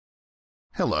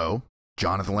Hello,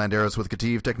 Jonathan Landeros with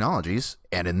KETIV Technologies,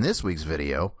 and in this week's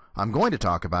video, I'm going to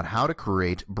talk about how to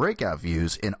create breakout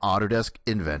views in Autodesk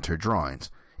Inventor drawings,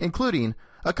 including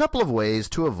a couple of ways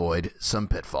to avoid some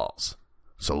pitfalls.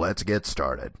 So let's get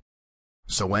started.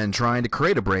 So when trying to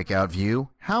create a breakout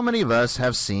view, how many of us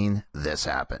have seen this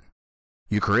happen?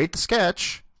 You create the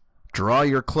sketch, draw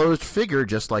your closed figure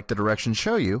just like the directions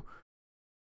show you,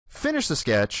 finish the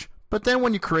sketch, but then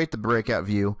when you create the breakout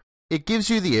view, it gives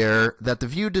you the error that the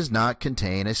view does not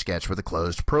contain a sketch with a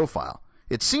closed profile.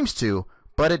 It seems to,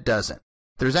 but it doesn't.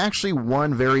 There's actually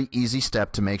one very easy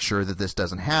step to make sure that this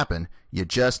doesn't happen. You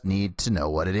just need to know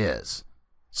what it is.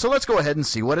 So let's go ahead and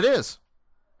see what it is.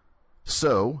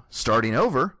 So, starting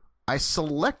over, I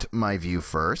select my view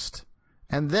first,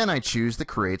 and then I choose the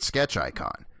Create Sketch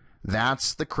icon.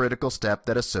 That's the critical step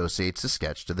that associates the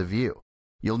sketch to the view.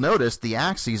 You'll notice the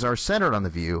axes are centered on the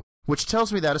view, which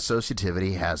tells me that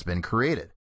associativity has been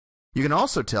created. You can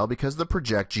also tell because the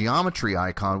Project Geometry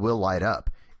icon will light up.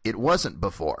 It wasn't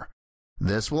before.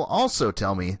 This will also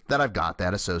tell me that I've got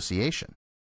that association.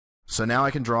 So now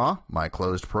I can draw my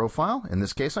closed profile. In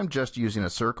this case, I'm just using a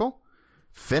circle,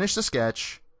 finish the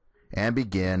sketch, and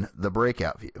begin the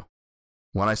breakout view.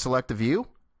 When I select the view,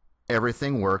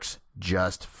 everything works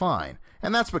just fine,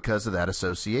 and that's because of that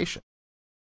association.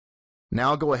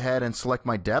 Now I'll go ahead and select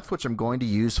my depth, which I'm going to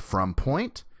use from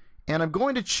point, and I'm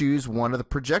going to choose one of the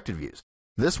projected views.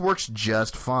 This works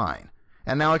just fine.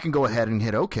 And now I can go ahead and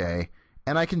hit OK,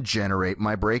 and I can generate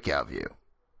my breakout view.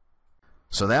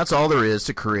 So that's all there is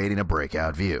to creating a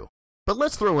breakout view. But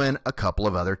let's throw in a couple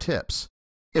of other tips.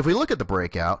 If we look at the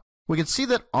breakout, we can see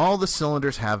that all the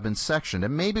cylinders have been sectioned,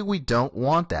 and maybe we don't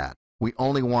want that. We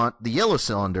only want the yellow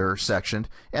cylinder sectioned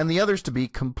and the others to be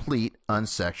complete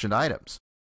unsectioned items.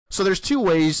 So there's two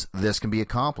ways this can be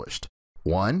accomplished.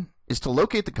 One is to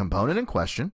locate the component in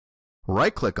question,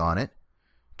 right-click on it,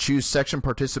 choose Section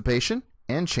Participation,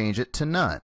 and change it to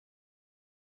None.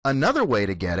 Another way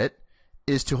to get it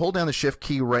is to hold down the Shift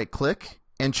key, right-click,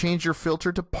 and change your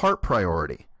filter to Part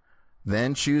Priority.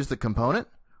 Then choose the component,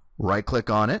 right-click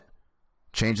on it,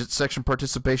 change its Section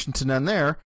Participation to None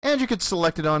there, and you can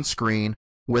select it on screen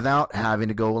without having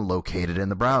to go and locate it in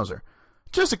the browser.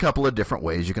 Just a couple of different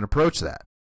ways you can approach that.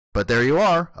 But there you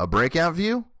are, a breakout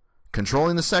view,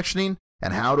 controlling the sectioning,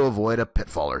 and how to avoid a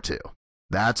pitfall or two.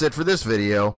 That's it for this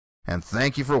video, and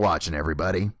thank you for watching,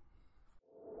 everybody.